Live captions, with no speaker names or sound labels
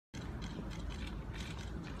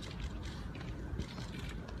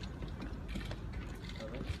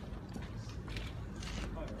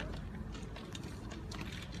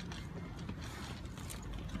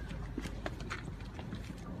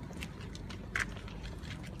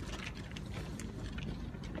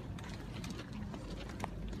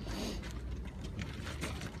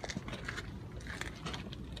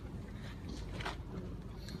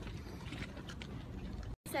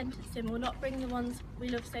sentencing will not bring the ones we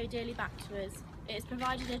love so dearly back to us. It has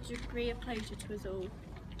provided a degree of closure to us all.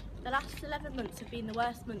 The last 11 months have been the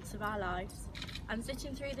worst months of our lives, and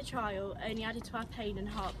sitting through the trial only added to our pain and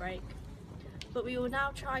heartbreak. But we will now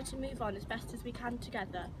try to move on as best as we can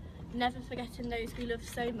together, never forgetting those we love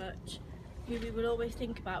so much, who we will always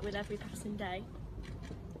think about with every passing day.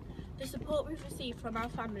 The support we've received from our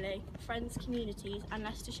family, friends, communities and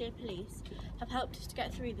Leicestershire Police have helped us to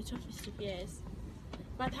get through the toughest of years.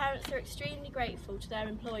 My parents are extremely grateful to their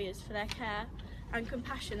employers for their care and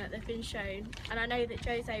compassion that they've been shown, and I know that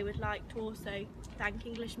Jose would like to also thank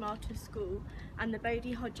English Martyrs School and the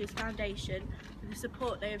Bodie Hodges Foundation for the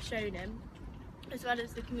support they have shown him, as well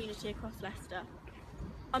as the community across Leicester.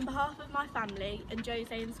 On behalf of my family and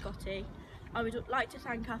Jose and Scotty, I would like to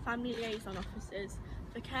thank our family liaison officers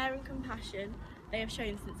for care and compassion they have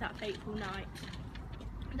shown since that fateful night.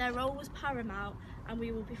 Their role was paramount, and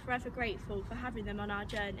we will be forever grateful for having them on our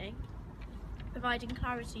journey, providing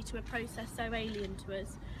clarity to a process so alien to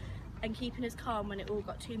us and keeping us calm when it all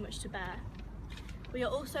got too much to bear. We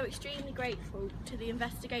are also extremely grateful to the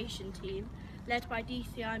investigation team led by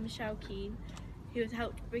DCI Michelle Keane, who has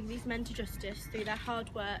helped bring these men to justice through their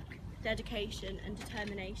hard work, dedication and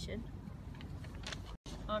determination.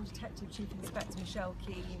 I'm Detective Chief Inspector Michelle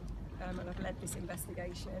Keane, and I've led this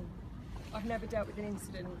investigation. I've never dealt with an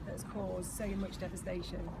incident that has caused so much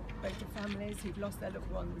devastation, both to families who've lost their loved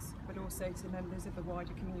ones, but also to members of the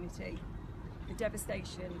wider community. The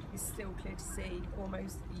devastation is still clear to see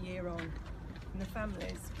almost a year on, and the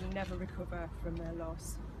families will never recover from their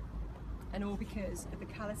loss. And all because of the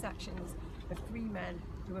callous actions of 3 men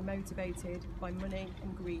who were motivated by money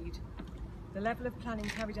and greed. The level of planning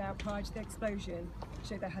carried out prior to the explosion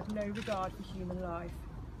showed they had no regard for human life.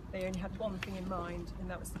 They only had one thing in mind, and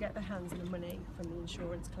that was to get their hands on the money from the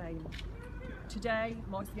insurance claim. Today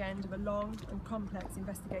marks the end of a long and complex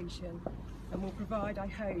investigation and will provide, I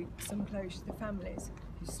hope, some closure to the families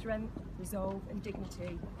whose strength, resolve and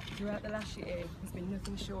dignity throughout the last year has been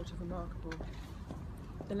nothing short of remarkable.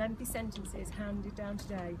 The lengthy sentences handed down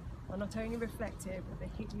today are not only reflective of the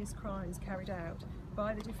hideous crimes carried out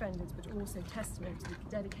by the defendants, but also testament to the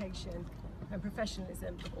dedication and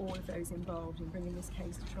professionalism of all of those involved in bringing this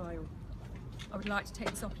case to trial. I would like to take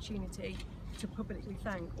this opportunity to publicly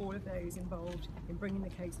thank all of those involved in bringing the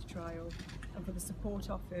case to trial and for the support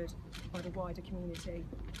offered by the wider community.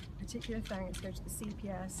 Particular thanks go to the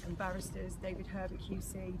CPS and barristers David Herbert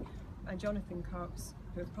QC and Jonathan Cox,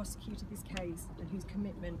 who have prosecuted this case and whose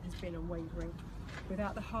commitment has been unwavering.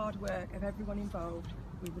 Without the hard work of everyone involved,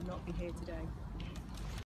 we would not be here today.